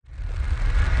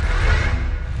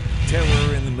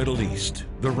Middle East,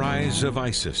 the rise of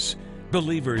ISIS,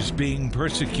 believers being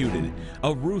persecuted,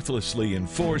 a ruthlessly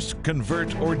enforced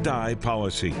convert or die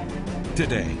policy.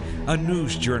 Today, a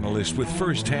news journalist with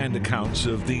first-hand accounts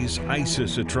of these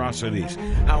ISIS atrocities,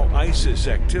 how ISIS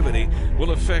activity will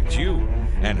affect you,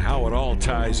 and how it all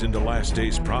ties into last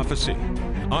days prophecy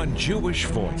on Jewish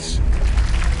Voice.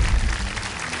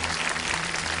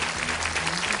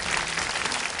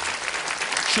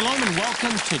 Shalom and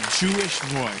welcome to Jewish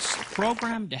Voice, a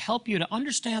program to help you to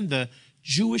understand the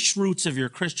Jewish roots of your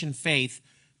Christian faith,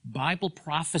 Bible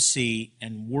prophecy,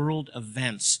 and world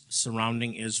events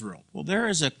surrounding Israel. Well, there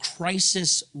is a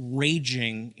crisis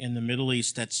raging in the Middle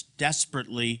East that's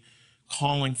desperately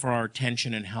calling for our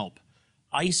attention and help.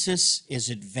 ISIS is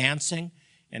advancing,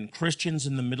 and Christians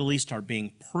in the Middle East are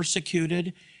being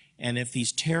persecuted, and if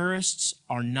these terrorists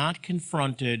are not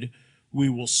confronted, we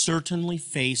will certainly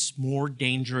face more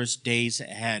dangerous days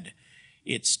ahead.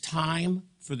 It's time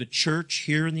for the church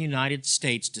here in the United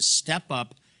States to step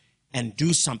up and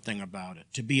do something about it,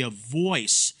 to be a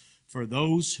voice for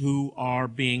those who are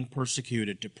being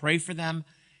persecuted, to pray for them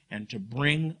and to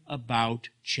bring about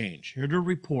change. Here to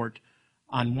report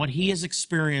on what he is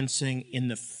experiencing in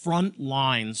the front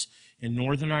lines in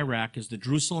northern Iraq is the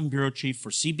Jerusalem Bureau Chief for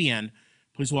CBN.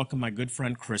 Please welcome my good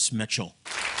friend Chris Mitchell.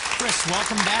 Chris,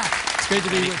 welcome back. Great to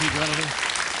be with you, Jonathan.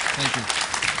 Thank you.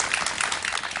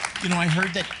 You know,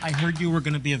 I heard you were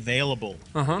going to be available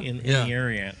in the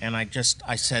area, and I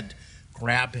said,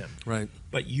 grab him. Right.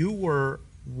 But you were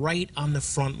right on the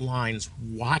front lines,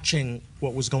 watching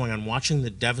what was going on, watching the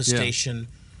devastation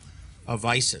of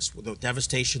ISIS, the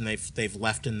devastation they've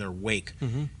left in their wake.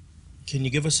 Mm-hmm. Can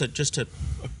you give us just a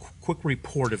quick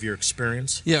report of your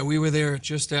experience? Yeah, we were there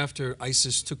just after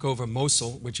ISIS took over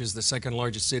Mosul, which is the second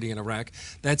largest city in Iraq.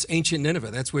 That's ancient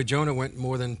Nineveh. That's where Jonah went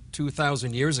more than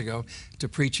 2,000 years ago to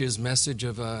preach his message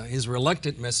of his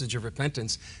reluctant message of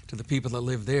repentance to the people that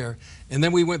live there. And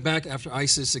then we went back after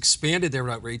ISIS expanded their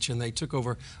outreach, and they took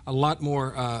over a lot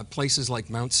more places like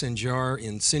Mount Sinjar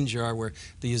in Sinjar, where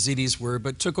the Yazidis were,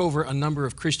 but took over a number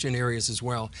of Christian areas as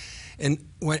well. And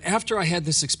after I had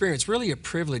this experience, really a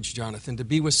privilege, Jonathan, to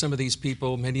be with some of these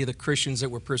people, many of the Christians that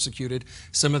were persecuted,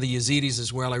 some of the Yazidis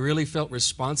as well, I really felt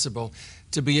responsible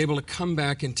to be able to come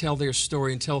back and tell their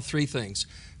story and tell three things.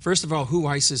 First of all, who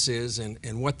ISIS is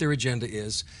and what their agenda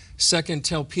is. Second,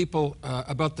 tell people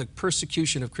about the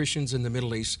persecution of Christians in the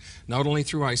Middle East, not only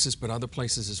through ISIS, but other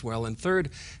places as well. And third,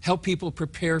 help people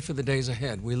prepare for the days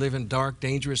ahead. We live in dark,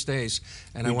 dangerous days,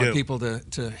 and I want people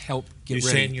to help get ready.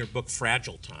 You say in your book,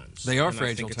 fragile times. They are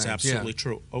fragile times, I think it's absolutely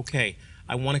true. Okay,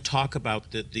 I want to talk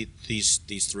about these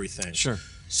three things. Sure.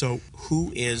 So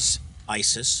who is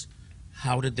ISIS?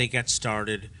 How did they get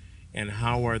started? And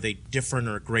how are they different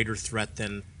or a greater threat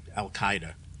than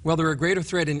Al-Qaeda? Well, they're a greater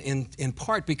threat in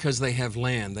part because they have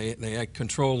land. They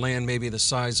control land maybe the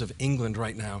size of England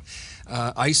right now.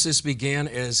 ISIS began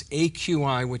as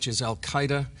AQI, which is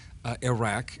Al-Qaeda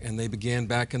Iraq, and they began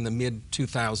back in the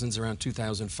mid-2000s, around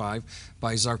 2005,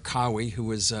 by Zarqawi, who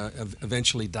was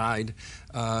eventually died.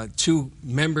 Two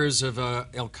members of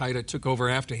Al-Qaeda took over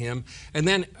after him, and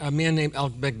then a man named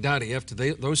al-Baghdadi, after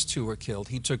those two were killed,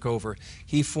 he took over.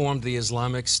 He formed the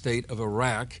Islamic State of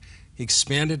Iraq. He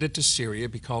expanded it to Syria,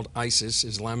 be called ISIS,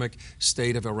 Islamic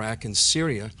State of Iraq and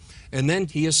Syria. And then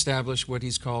he established what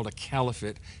he's called a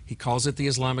caliphate. He calls it the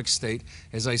Islamic State.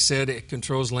 As I said, it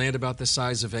controls land about the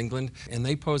size of England, and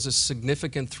they pose a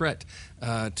significant threat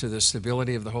to the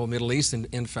stability of the whole Middle East and,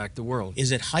 in fact, the world.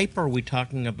 Is it hype, or are we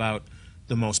talking about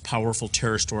the most powerful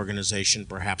terrorist organization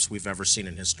perhaps we've ever seen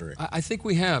in history? I think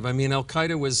we have. I mean,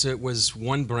 Al-Qaeda was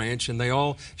one branch, and they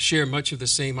all share much of the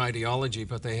same ideology,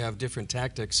 but they have different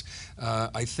tactics.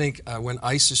 I think when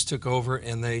ISIS took over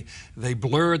and they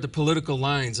blurred the political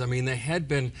lines, I mean, there had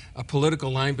been a political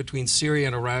line between Syria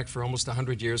and Iraq for almost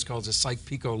 100 years called the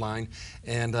Sykes-Picot line,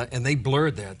 and they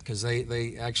blurred that because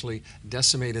they actually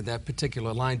decimated that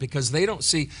particular line because they don't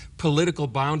see political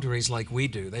boundaries like we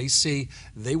do.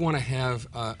 They want to have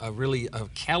a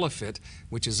caliphate,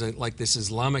 which is like this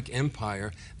Islamic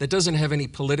empire that doesn't have any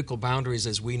political boundaries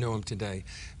as we know them today.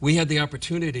 We had the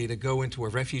opportunity to go into a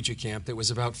refugee camp that was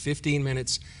about 15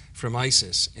 minutes from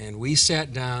ISIS, and we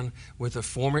sat down with a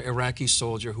former Iraqi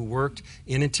soldier who worked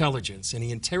in intelligence, and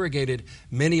he interrogated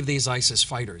many of these ISIS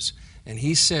fighters. And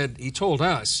he told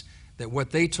us that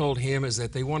what they told him is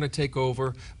that they want to take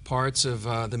over parts of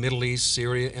the Middle East,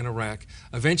 Syria, and Iraq.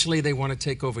 Eventually, they want to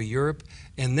take over Europe,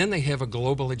 and then they have a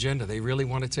global agenda. They really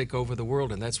want to take over the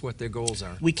world, and that's what their goals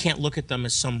are. We can't look at them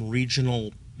as some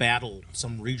regional battle,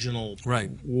 some regional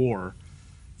war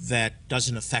that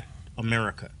doesn't affect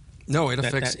America. No, it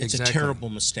affects It's exactly. a terrible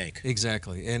mistake.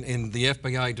 Exactly. And the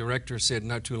FBI director said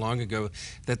not too long ago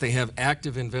that they have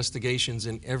active investigations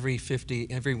in every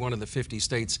one of the 50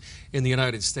 states in the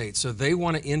United States. So they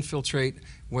want to infiltrate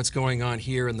what's going on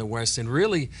here in the West. And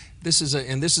really, this is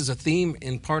a theme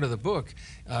in part of the book.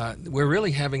 We're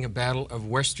really having a battle of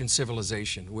Western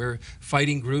civilization. We're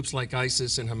fighting groups like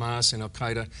ISIS and Hamas and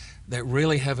Al-Qaeda that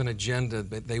really have an agenda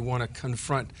that they want to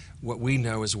confront what we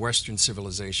know as Western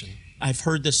civilization. I've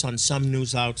heard this on some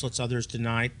news outlets, others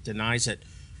denies it.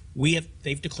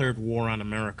 They've declared war on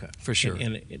America. For sure.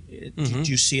 Did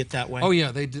you see it that way? Oh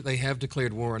yeah, they have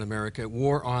declared war on America,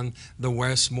 war on the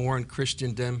West, war on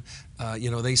Christendom.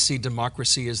 They see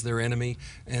democracy as their enemy,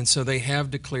 and so they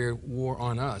have declared war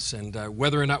on us. And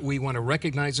whether or not we want to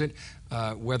recognize it,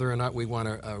 whether or not we want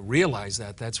to realize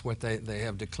that's what they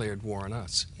have declared war on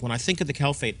us. When I think of the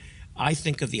Caliphate, I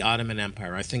think of the Ottoman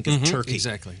Empire. I think of Turkey.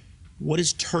 Exactly. What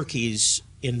is Turkey's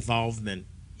involvement,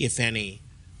 if any,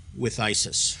 with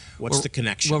ISIS? What's the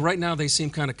connection? Well, right now they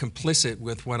seem kind of complicit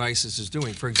with what ISIS is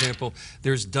doing. For example,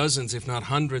 there's dozens, if not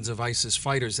hundreds, of ISIS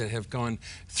fighters that have gone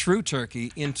through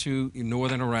Turkey into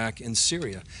northern Iraq and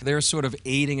Syria. They're sort of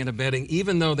aiding and abetting,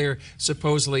 even though they're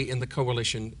supposedly in the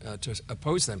coalition to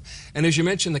oppose them. And as you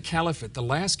mentioned, the caliphate, the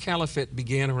last caliphate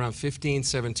began around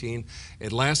 1517.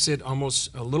 It lasted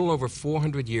almost a little over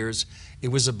 400 years. It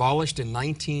was abolished in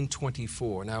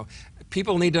 1924. Now,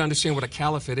 people need to understand what a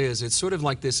caliphate is. It's sort of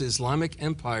like this Islamic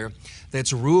empire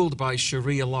that's ruled by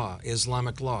Sharia law,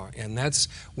 Islamic law, and that's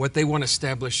what they want to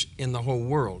establish in the whole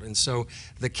world. And so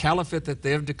the caliphate that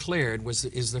they've declared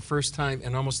is the first time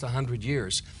in almost 100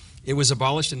 years. It was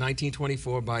abolished in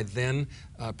 1924 by then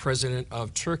President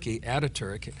of Turkey,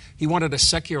 Ataturk. He wanted a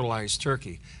secularized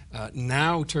Turkey.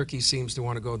 Now Turkey seems to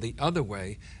want to go the other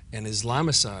way and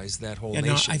Islamicize that whole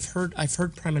nation. I've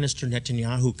heard Prime Minister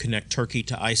Netanyahu connect Turkey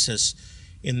to ISIS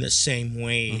in the same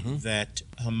way that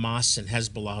Hamas and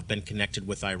Hezbollah have been connected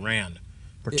with Iran,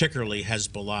 particularly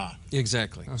Hezbollah.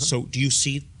 Exactly. So do you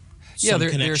see Yeah, some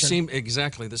connection?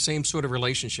 exactly the same sort of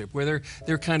relationship where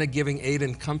they're kind of giving aid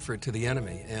and comfort to the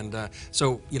enemy. And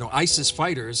so, ISIS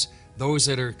fighters, those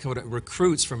that are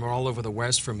recruits from all over the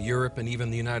West, from Europe and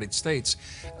even the United States,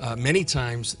 many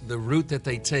times the route that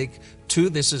they take to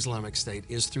this Islamic State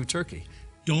is through Turkey.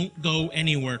 Don't go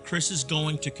anywhere. Chris is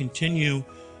going to continue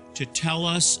to tell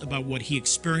us about what he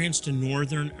experienced in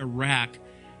northern Iraq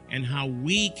and how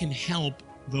we can help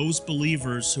those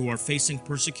believers who are facing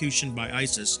persecution by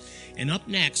ISIS. And up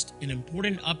next, an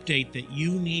important update that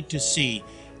you need to see: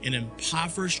 an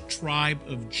impoverished tribe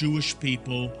of Jewish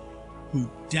people who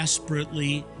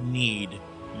desperately need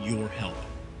your help.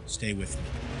 Stay with me.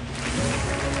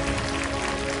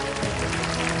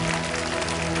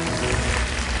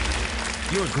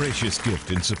 Your gracious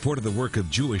gift in support of the work of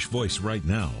Jewish Voice Right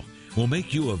Now will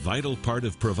make you a vital part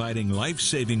of providing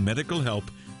life-saving medical help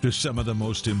to some of the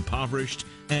most impoverished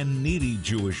and needy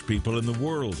Jewish people in the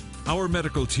world. Our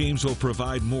medical teams will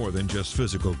provide more than just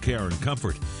physical care and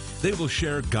comfort. They will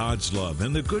share God's love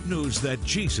and the good news that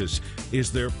Jesus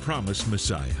is their promised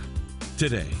Messiah.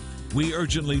 Today, we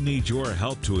urgently need your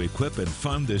help to equip and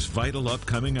fund this vital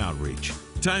upcoming outreach.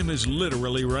 Time is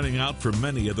literally running out for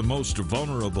many of the most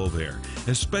vulnerable there,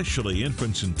 especially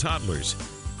infants and toddlers.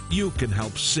 You can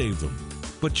help save them,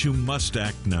 but you must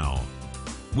act now.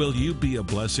 Will you be a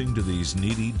blessing to these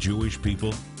needy Jewish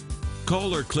people?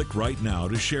 Call or click right now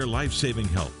to share life-saving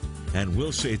help, and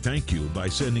we'll say thank you by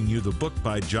sending you the book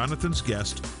by Jonathan's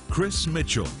guest, Chris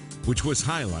Mitchell, which was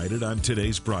highlighted on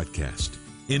today's broadcast.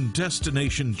 In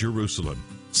Destination Jerusalem,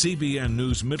 CBN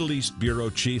News Middle East Bureau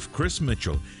Chief Chris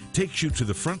Mitchell takes you to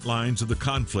the front lines of the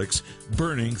conflicts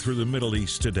burning through the Middle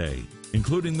East today,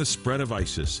 including the spread of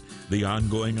ISIS, the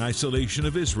ongoing isolation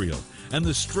of Israel, and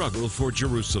the struggle for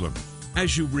Jerusalem.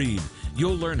 As you read,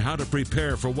 you'll learn how to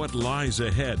prepare for what lies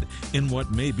ahead in what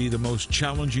may be the most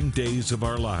challenging days of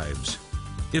our lives.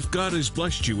 If God has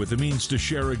blessed you with the means to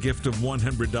share a gift of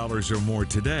 $100 or more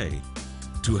today,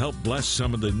 to help bless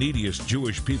some of the neediest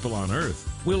Jewish people on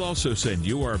earth, we'll also send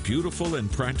you our beautiful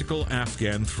and practical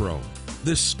Afghan throw.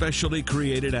 This specially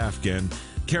created Afghan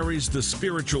carries the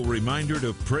spiritual reminder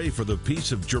to pray for the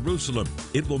peace of Jerusalem.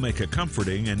 It will make a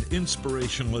comforting and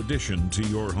inspirational addition to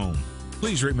your home.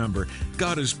 Please remember,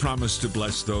 God has promised to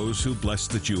bless those who bless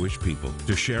the Jewish people.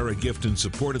 To share a gift in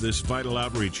support of this vital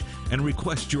outreach and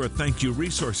request your thank you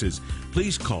resources,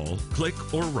 please call, click,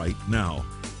 or write now.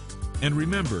 And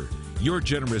remember, your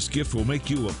generous gift will make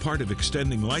you a part of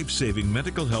extending life-saving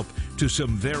medical help to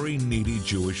some very needy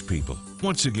Jewish people.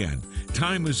 Once again,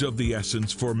 time is of the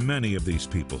essence for many of these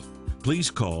people.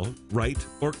 Please call, write,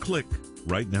 or click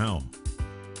right now.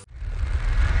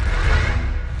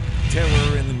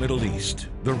 Terror in the Middle East,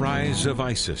 the rise of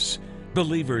ISIS,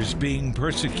 believers being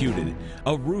persecuted,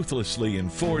 a ruthlessly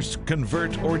enforced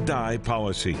convert or die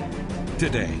policy.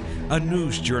 Today, a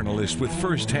news journalist with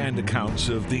first-hand accounts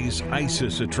of these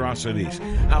ISIS atrocities,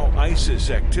 how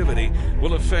ISIS activity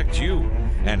will affect you,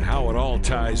 and how it all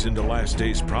ties into last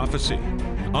days prophecy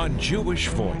on Jewish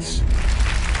Voice.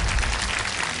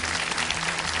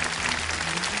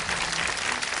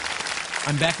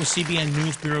 I'm back with CBN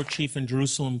News Bureau Chief in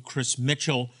Jerusalem, Chris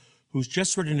Mitchell, who's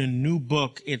just written a new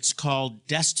book. It's called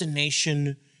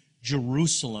Destination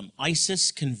Jerusalem: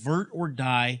 ISIS, Convert or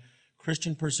Die,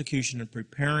 Christian Persecution and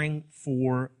Preparing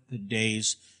for the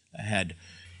Days Ahead.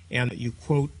 And you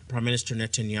quote Prime Minister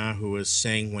Netanyahu as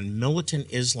saying, when militant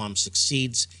Islam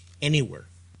succeeds anywhere,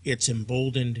 it's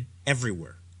emboldened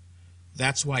everywhere.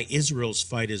 That's why Israel's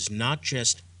fight is not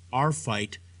just our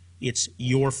fight, it's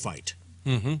your fight.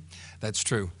 That's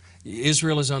true.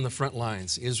 Israel is on the front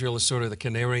lines. Israel is sort of the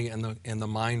canary in the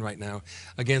mine right now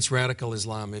against radical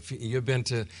Islam. If you've been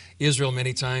to Israel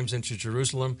many times, into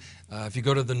Jerusalem, if you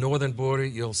go to the northern border,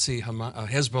 you'll see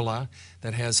Hezbollah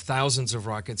that has thousands of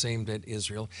rockets aimed at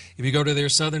Israel. If you go to their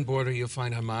southern border, you'll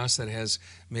find Hamas that has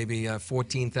maybe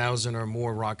 14,000 or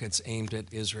more rockets aimed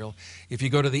at Israel. If you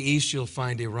go to the east, you'll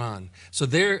find Iran. So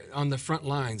they're on the front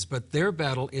lines, but their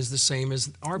battle is the same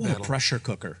as our battle. A pressure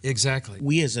cooker. Exactly.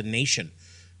 We as a nation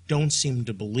don't seem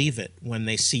to believe it when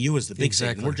they see you as the big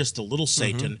Satan. We're just a little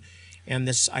Satan. And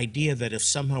this idea that if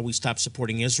somehow we stop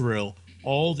supporting Israel,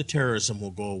 all the terrorism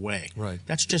will go away. Right.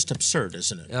 That's just absurd,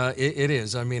 isn't it? It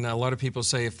is. I mean, a lot of people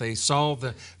say if they solve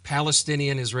the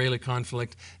Palestinian-Israeli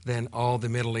conflict, then all the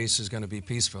Middle East is going to be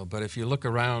peaceful. But if you look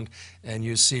around and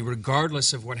you see,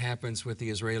 regardless of what happens with the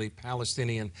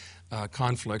Israeli-Palestinian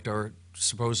conflict, or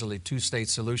supposedly two-state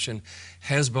solution,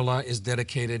 Hezbollah is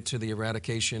dedicated to the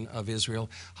eradication of Israel.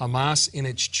 Hamas, in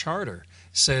its charter,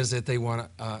 says that they want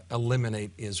to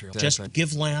eliminate Israel. Just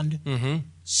give land,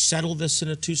 settle this in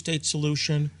a two-state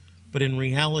solution, but in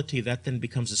reality, that then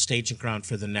becomes a staging ground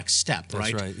for the next step,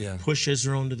 right? That's right, yeah. Push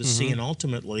Israel into the sea and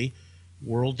ultimately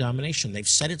world domination. They've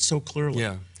said it so clearly.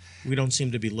 Yeah. We don't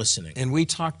seem to be listening. And we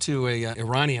talked to an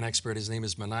Iranian expert, his name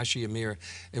is Menashe Amir,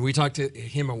 and we talked to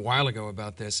him a while ago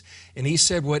about this, and he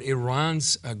said what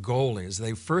Iran's goal is.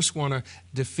 They first want to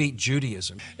defeat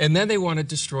Judaism, and then they want to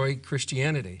destroy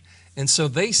Christianity. And so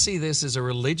they see this as a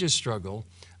religious struggle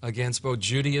against both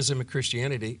Judaism and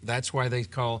Christianity. That's why they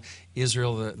call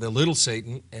Israel the little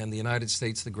Satan and the United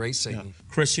States the great Satan. Yeah.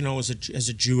 Chris, you know, as a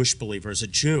Jewish believer, as a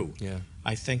Jew, Yeah.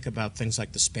 I think about things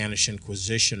like the Spanish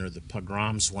Inquisition or the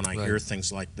pogroms when I hear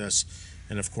things like this.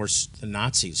 And of course, the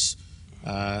Nazis,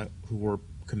 who were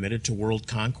committed to world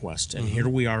conquest. And here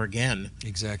we are again.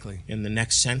 Exactly. In the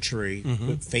next century,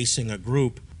 facing a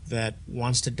group that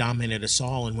wants to dominate us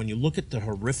all. And when you look at the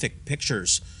horrific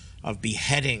pictures of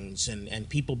beheadings and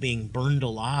people being burned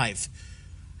alive,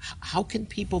 how can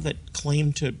people that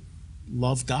claim to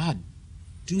love God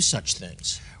do such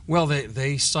things? Well,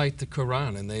 they cite the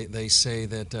Quran, and they say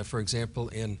that, for example,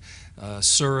 in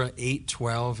Surah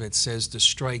 8:12, it says to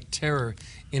strike terror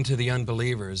into the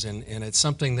unbelievers. And it's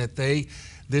something that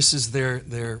this is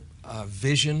their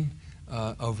vision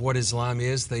of what Islam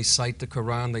is. They cite the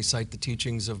Quran, they cite the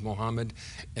teachings of Muhammad,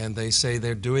 and they say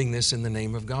they're doing this in the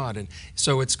name of God. And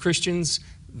so it's Christians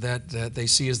that they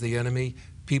see as the enemy,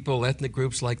 people, ethnic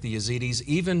groups like the Yazidis,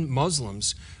 even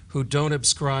Muslims who don't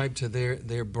ascribe to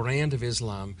their brand of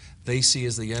Islam, they see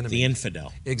as the enemy. The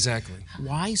infidel. Exactly.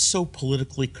 Why so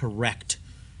politically correct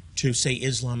to say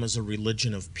Islam is a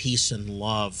religion of peace and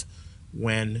love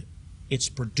when it's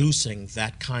producing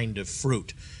that kind of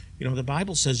fruit? You know, the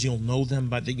Bible says you'll know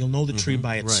the tree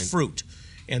by its fruit.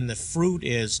 And the fruit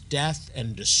is death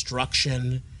and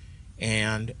destruction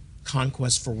and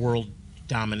conquest for world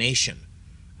domination.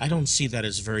 I don't see that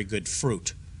as very good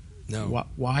fruit. No.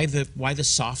 Why the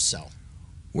soft sell?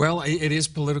 Well, it is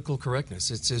political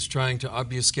correctness. It's trying to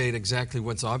obfuscate exactly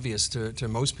what's obvious to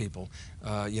most people.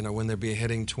 You know, when they're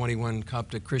beheading 21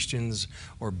 Coptic Christians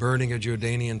or burning a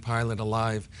Jordanian pilot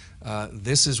alive,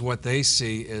 this is what they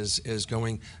see as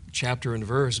going chapter and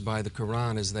verse by the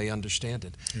Quran as they understand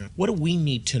it. Yeah. What do we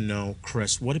need to know,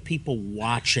 Chris? What do people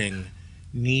watching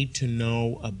need to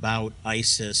know about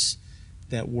ISIS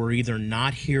that we're either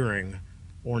not hearing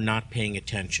or not paying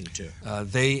attention to?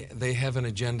 They have an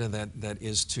agenda that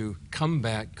is to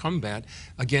combat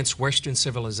against Western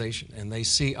civilization, and they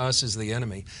see us as the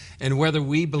enemy. And whether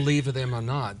we believe them or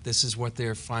not, this is what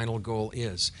their final goal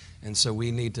is. And so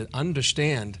we need to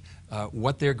understand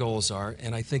what their goals are,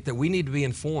 and I think that we need to be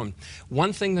informed.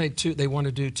 One thing they want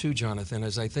to do too, Jonathan,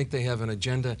 is I think they have an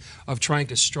agenda of trying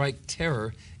to strike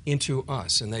terror into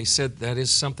us, and they said that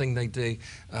is something they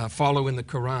follow in the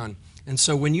Quran. And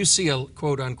so when you see a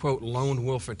quote-unquote lone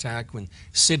wolf attack when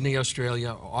Sydney,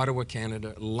 Australia, Ottawa,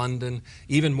 Canada, London,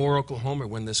 even Moore, Oklahoma,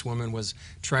 when this woman was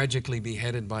tragically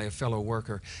beheaded by a fellow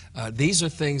worker, these are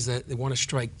things that they want to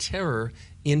strike terror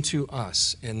into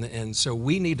us. And so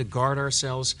we need to guard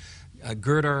ourselves,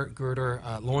 gird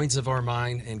our loins of our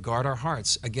mind, and guard our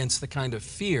hearts against the kind of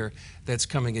fear that's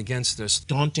coming against us.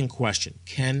 Daunting question.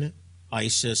 Can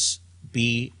ISIS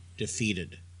be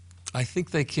defeated? I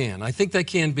think they can. I think they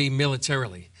can be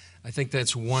militarily. I think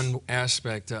that's one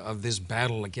aspect of this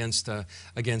battle against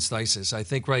ISIS. I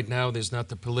think right now there's not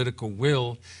the political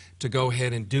will to go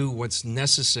ahead and do what's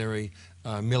necessary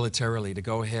militarily to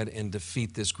go ahead and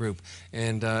defeat this group.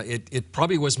 And it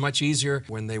probably was much easier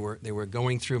when they were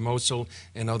going through Mosul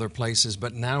and other places,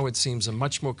 but now it seems a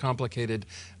much more complicated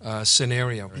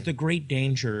scenario. The great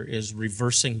danger is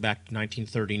reversing back to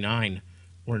 1939,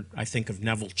 where I think of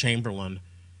Neville Chamberlain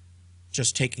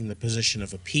just taking the position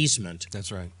of appeasement.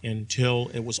 That's right.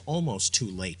 Until it was almost too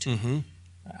late. Mm-hmm.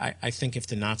 I think if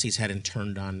the Nazis hadn't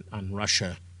turned on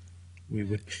Russia, we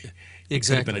would exactly. It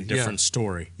could have been a different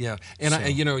story. Yeah, and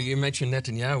so. You mentioned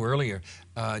Netanyahu earlier.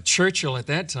 Churchill at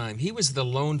that time, he was the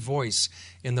lone voice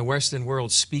in the Western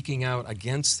world speaking out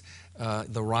against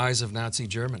the rise of Nazi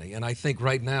Germany. And I think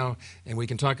right now, and we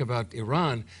can talk about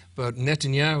Iran, but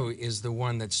Netanyahu is the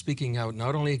one that's speaking out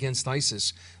not only against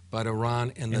ISIS, but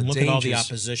Iran and the look dangers. At all the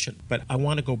opposition. But I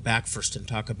want to go back first and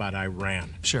talk about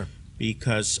Iran. Sure.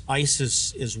 Because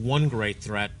ISIS is one great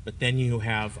threat, but then you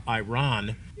have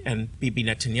Iran and Bibi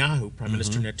Netanyahu, Prime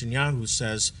Minister Netanyahu,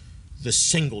 says the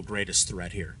single greatest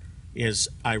threat here is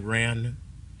Iran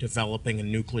developing a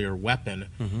nuclear weapon,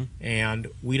 and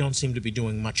we don't seem to be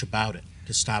doing much about it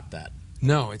to stop that.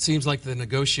 No, it seems like the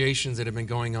negotiations that have been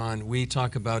going on, we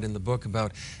talk about in the book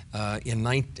about in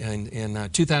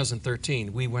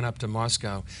 2013, we went up to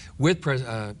Moscow with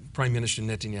Prime Minister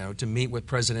Netanyahu to meet with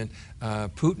President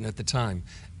Putin at the time.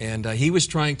 And he was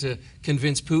trying to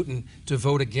convince Putin to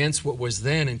vote against what was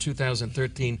then, in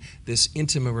 2013, this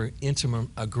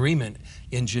interim agreement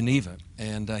in Geneva.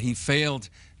 And he failed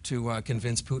to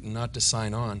convince Putin not to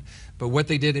sign on. But what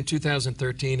they did in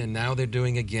 2013, and now they're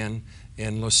doing again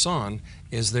in Lausanne,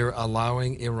 is they're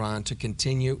allowing Iran to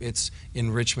continue its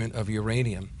enrichment of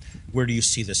uranium. Where do you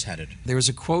see this headed? There was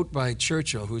a quote by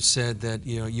Churchill who said that,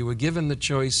 you were given the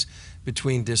choice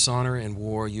between dishonor and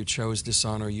war. You chose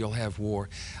dishonor, you'll have war.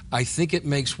 I think it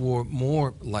makes war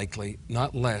more likely,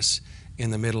 not less, in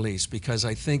the Middle East, because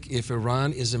I think if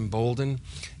Iran is emboldened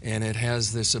and it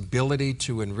has this ability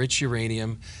to enrich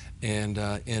uranium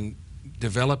and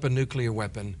develop a nuclear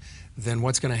weapon, then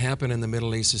what's going to happen in the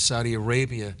Middle East is Saudi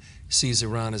Arabia sees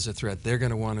Iran as a threat. They're going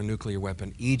to want a nuclear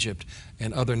weapon. Egypt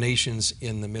and other nations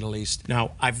in the Middle East.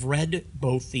 Now, I've read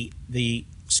both the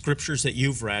scriptures that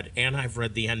you've read, and I've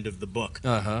read the end of the book,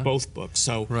 both books.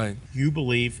 So right. You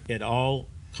believe it all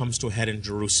comes to a head in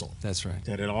Jerusalem. That's right.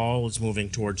 That it all is moving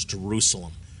towards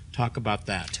Jerusalem. Talk about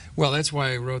that. Well, that's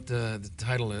why I wrote the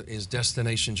title is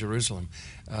Destination Jerusalem,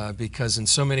 because in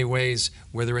so many ways,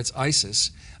 whether it's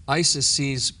ISIS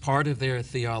sees part of their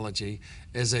theology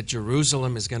is that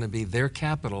Jerusalem is going to be their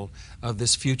capital of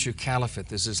this future caliphate,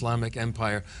 this Islamic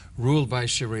empire ruled by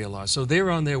Sharia law. So they're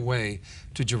on their way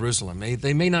to Jerusalem.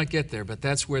 They may not get there, but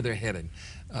that's where they're headed.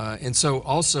 And so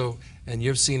also, and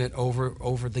you've seen it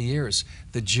over the years,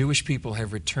 the Jewish people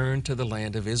have returned to the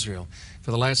land of Israel.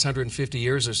 For the last 150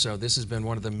 years or so, this has been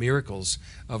one of the miracles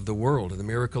of the world, the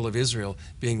miracle of Israel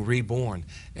being reborn.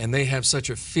 And they have such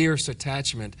a fierce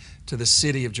attachment to the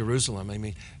city of Jerusalem. I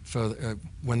mean,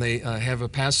 when they have a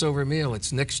Passover meal,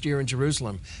 it's next year in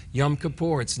Jerusalem. Yom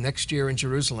Kippur, it's next year in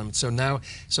Jerusalem. So in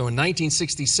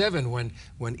 1967,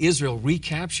 when Israel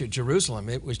recaptured Jerusalem,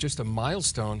 it was just a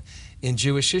milestone in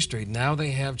Jewish history. Now they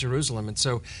have Jerusalem. And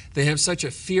so they have such a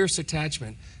fierce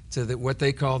attachment to what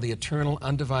they call the eternal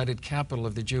undivided capital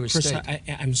of the Jewish Chris, state.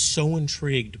 I'm so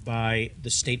intrigued by the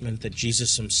statement that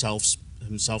Jesus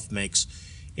himself makes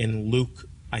in Luke,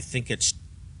 I think it's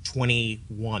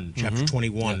 21, chapter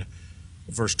 21,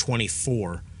 verse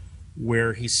 24,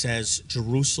 where he says,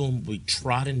 Jerusalem will be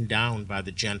trodden down by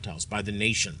the Gentiles, by the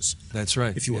nations. That's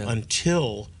right. If you will,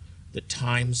 until the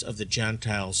times of the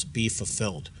Gentiles be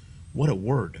fulfilled. What a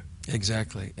word.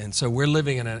 Exactly, and so we're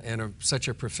living in such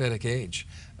a prophetic age,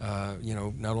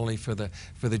 not only for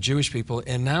the Jewish people,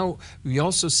 and now we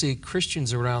also see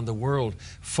Christians around the world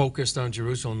focused on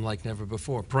Jerusalem like never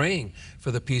before, praying for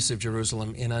the peace of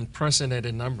Jerusalem in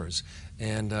unprecedented numbers.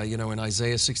 And in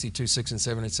Isaiah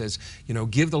 62:6-7 it says,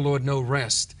 give the Lord no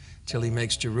rest till he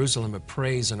makes Jerusalem a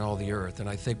praise in all the earth. And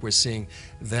I think we're seeing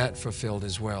that fulfilled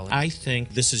as well. I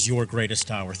think this is your greatest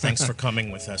hour. Thanks for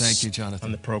coming with us. Thank you, Jonathan.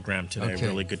 On the program today. Okay.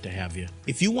 Really good to have you.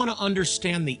 If you want to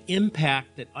understand the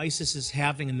impact that ISIS is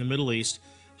having in the Middle East,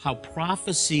 how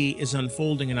prophecy is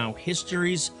unfolding, and how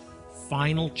history's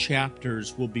final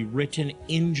chapters will be written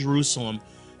in Jerusalem,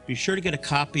 be sure to get a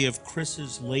copy of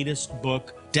Chris's latest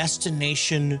book,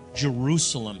 Destination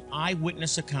Jerusalem,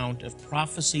 Eyewitness Account of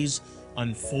Prophecies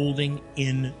Unfolding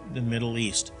in the Middle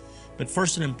East. But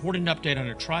first, an important update on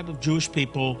a tribe of Jewish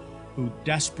people who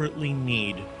desperately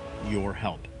need your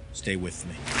help. Stay with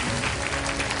me.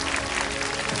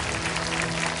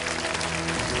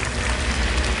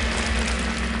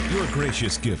 Your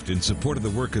gracious gift in support of the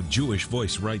work of Jewish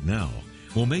Voice right now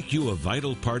will make you a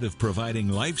vital part of providing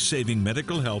life-saving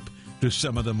medical help to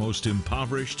some of the most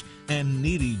impoverished and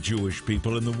needy Jewish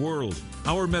people in the world.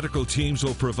 Our medical teams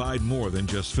will provide more than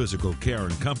just physical care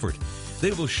and comfort.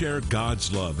 They will share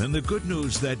God's love and the good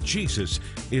news that Jesus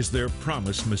is their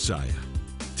promised Messiah.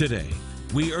 Today,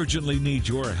 we urgently need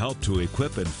your help to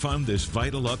equip and fund this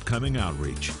vital upcoming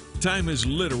outreach. Time is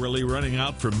literally running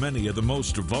out for many of the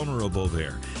most vulnerable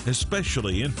there,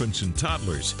 especially infants and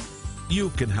toddlers. You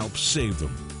can help save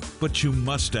them, but you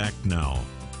must act now.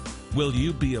 Will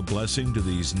you be a blessing to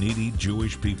these needy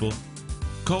Jewish people?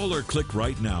 Call or click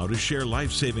right now to share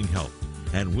life-saving help,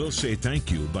 and we'll say thank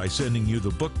you by sending you the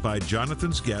book by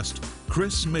Jonathan's guest,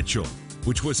 Chris Mitchell,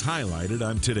 which was highlighted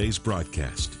on today's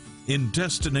broadcast. In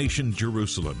Destination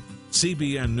Jerusalem,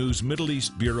 CBN News Middle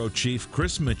East Bureau Chief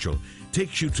Chris Mitchell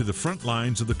takes you to the front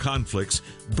lines of the conflicts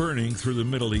burning through the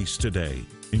Middle East today,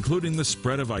 including the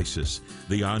spread of ISIS,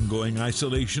 the ongoing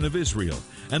isolation of Israel,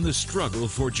 and the struggle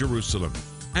for Jerusalem.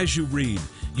 As you read,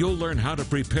 you'll learn how to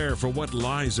prepare for what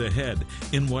lies ahead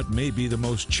in what may be the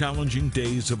most challenging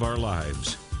days of our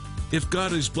lives. If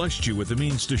God has blessed you with the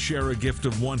means to share a gift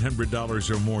of $100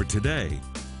 or more today,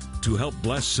 to help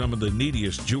bless some of the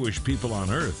neediest Jewish people on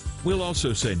earth, we'll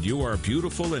also send you our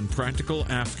beautiful and practical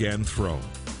Afghan throne.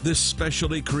 This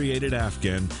specially created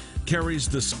Afghan carries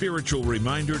the spiritual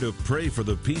reminder to pray for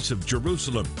the peace of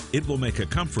Jerusalem. It will make a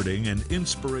comforting and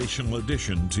inspirational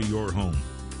addition to your home.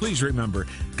 Please remember,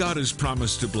 God has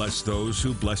promised to bless those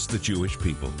who bless the Jewish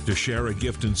people. To share a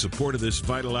gift in support of this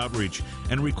vital outreach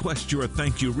and request your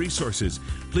thank you resources,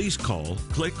 please call,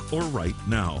 click, or write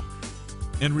now.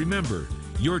 And remember,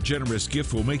 your generous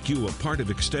gift will make you a part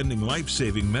of extending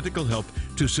life-saving medical help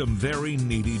to some very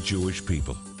needy Jewish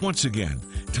people. Once again,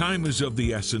 time is of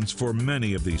the essence for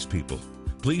many of these people.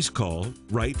 Please call,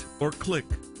 write, or click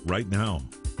right now.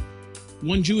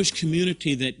 One Jewish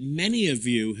community that many of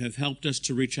you have helped us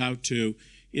to reach out to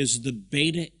is the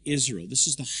Beta Israel. This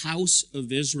is the House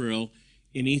of Israel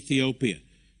in Ethiopia.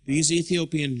 These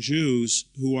Ethiopian Jews,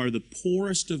 who are the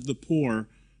poorest of the poor,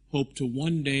 hope to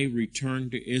one day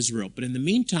return to Israel. But in the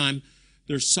meantime,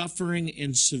 they're suffering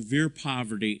in severe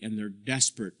poverty and they're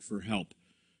desperate for help.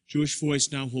 Jewish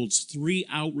Voice now holds 3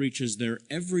 outreaches there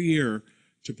every year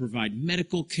to provide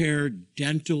medical care,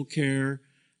 dental care,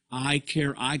 eye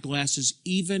care, eyeglasses,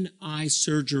 even eye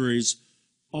surgeries,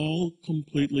 all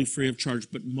completely free of charge.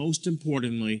 But most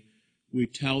importantly, we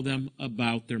tell them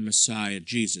about their Messiah,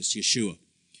 Jesus, Yeshua.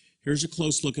 Here's a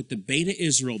close look at the Beta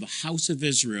Israel, the House of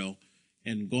Israel,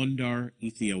 in Gondar,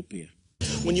 Ethiopia.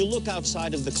 When you look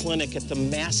outside of the clinic at the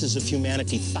masses of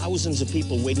humanity, thousands of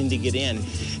people waiting to get in,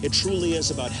 it truly is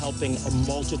about helping a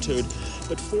multitude.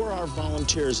 But for our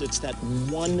volunteers, it's that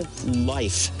one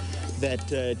life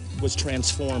that was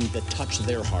transformed, that touched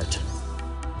their heart.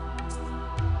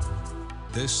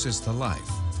 This is the life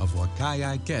of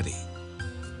Wakaya Getty.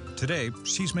 Today,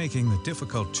 she's making the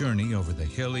difficult journey over the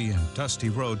hilly and dusty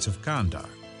roads of Gondar,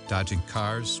 dodging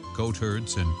cars, goat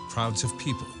herds, and crowds of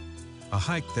people. A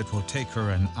hike that will take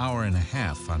her an hour and a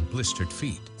half on blistered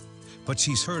feet. But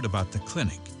she's heard about the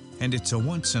clinic, and it's a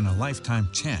once-in-a-lifetime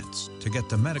chance to get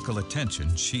the medical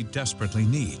attention she desperately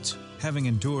needs, having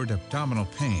endured abdominal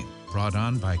pain brought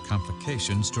on by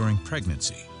complications during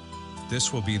pregnancy.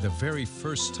 This will be the very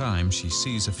first time she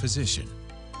sees a physician.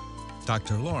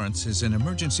 Dr. Lawrence is an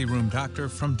emergency room doctor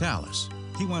from Dallas.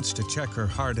 He wants to check her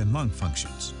heart and lung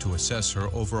functions to assess her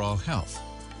overall health.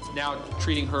 Now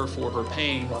treating her for her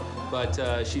pain,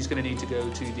 but she's going to need to go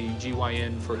to the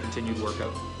GYN for continued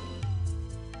workup.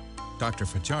 Dr.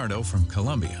 Fajardo from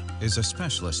Columbia is a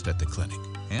specialist at the clinic.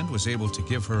 and was able to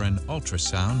give her an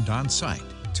ultrasound on site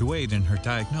to aid in her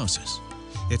diagnosis.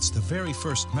 It's the very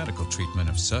first medical treatment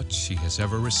of such she has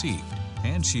ever received,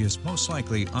 and she is most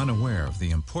likely unaware of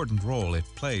the important role it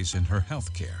plays in her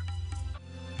health care.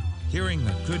 Hearing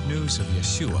the good news of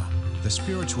Yeshua, the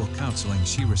spiritual counseling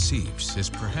she receives is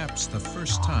perhaps the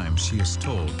first time she is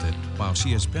told that while she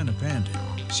has been abandoned,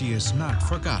 she is not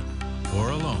forgotten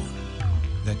or alone,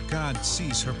 that God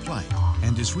sees her plight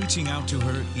and is reaching out to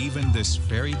her even this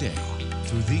very day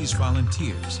through these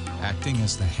volunteers acting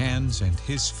as the hands and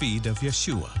his feet of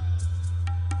Yeshua.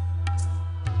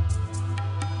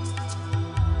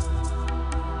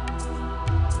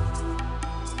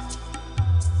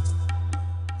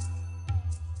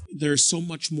 There's so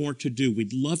much more to do.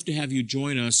 We'd love to have you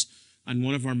join us on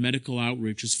one of our medical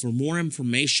outreaches. For more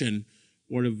information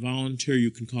or to volunteer,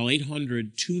 you can call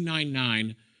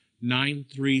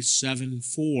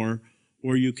 800-299-9374,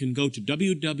 or you can go to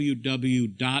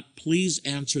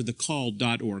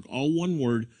www.pleaseanswerthecall.org. All one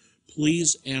word,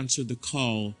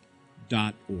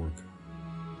 pleaseanswerthecall.org.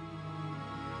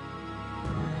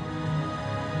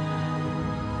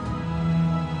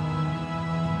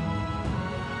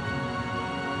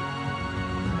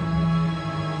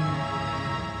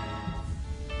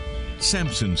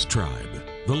 Samson's tribe,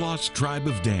 the lost tribe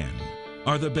of Dan,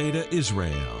 are the Beta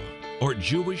Israel, or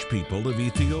Jewish people of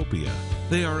Ethiopia.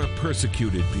 They are a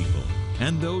persecuted people,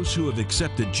 and those who have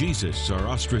accepted Jesus are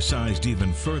ostracized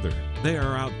even further. They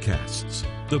are outcasts,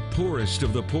 the poorest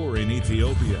of the poor in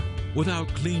Ethiopia,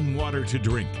 without clean water to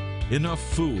drink, enough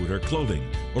food or clothing,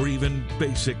 or even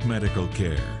basic medical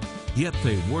care. Yet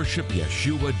they worship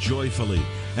Yeshua joyfully,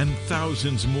 and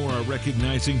thousands more are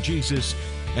recognizing Jesus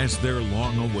as their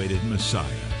long-awaited Messiah.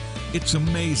 It's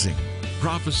amazing.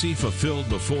 Prophecy fulfilled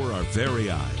before our very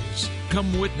eyes.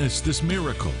 Come witness this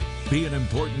miracle. Be an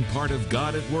important part of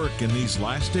God at work in these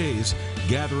last days,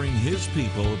 gathering his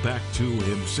people back to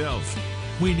himself.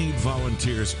 We need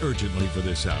volunteers urgently for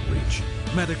this outreach.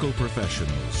 Medical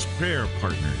professionals, prayer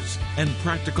partners, and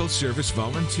practical service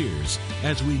volunteers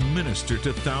as we minister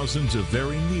to thousands of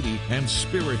very needy and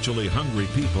spiritually hungry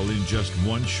people in just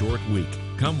one short week.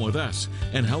 Come with us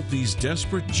and help these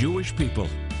desperate Jewish people.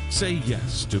 Say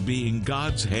yes to being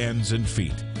God's hands and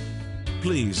feet.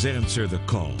 Please answer the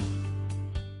call.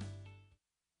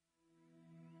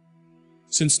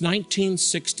 Since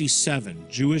 1967,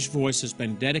 Jewish Voice has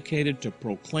been dedicated to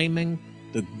proclaiming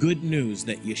the good news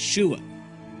that Yeshua,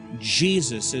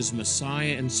 Jesus, is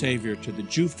Messiah and Savior to the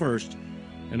Jew first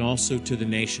and also to the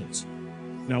nations.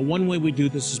 Now, one way we do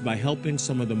this is by helping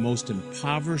some of the most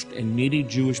impoverished and needy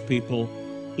Jewish people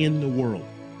in the world.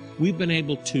 We've been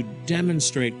able to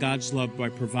demonstrate God's love by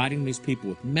providing these people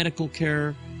with medical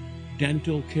care,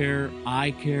 dental care,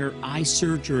 eye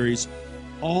surgeries,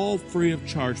 all free of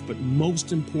charge, but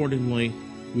most importantly,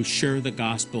 we share the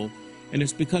gospel, and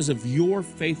it's because of your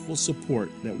faithful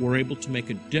support that we're able to make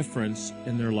a difference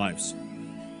in their lives.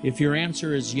 If your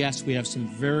answer is yes, we have some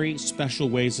very special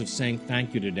ways of saying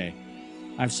thank you today.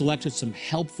 I've selected some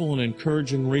helpful and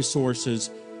encouraging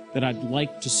resources that I'd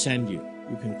like to send you.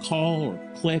 You can call or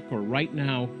click or write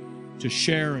now to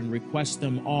share and request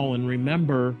them all. And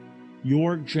remember,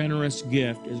 your generous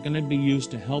gift is going to be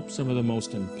used to help some of the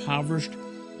most impoverished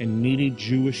and needy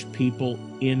Jewish people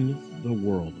in the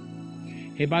world.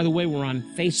 Hey, by the way, we're on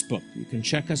Facebook. You can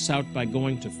check us out by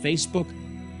going to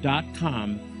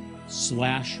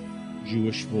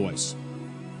facebook.com/Jewish Voice.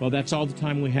 Well, that's all the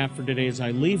time we have for today. As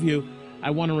I leave you,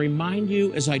 I want to remind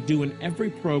you, as I do in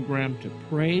every program, to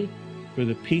pray for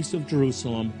the peace of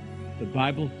Jerusalem. The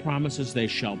Bible promises they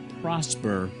shall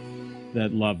prosper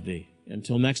that love thee.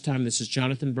 Until next time, this is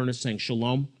Jonathan Bernis saying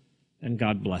shalom and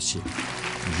God bless you.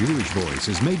 Jewish Voice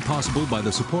is made possible by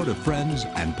the support of friends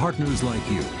and partners like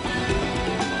you.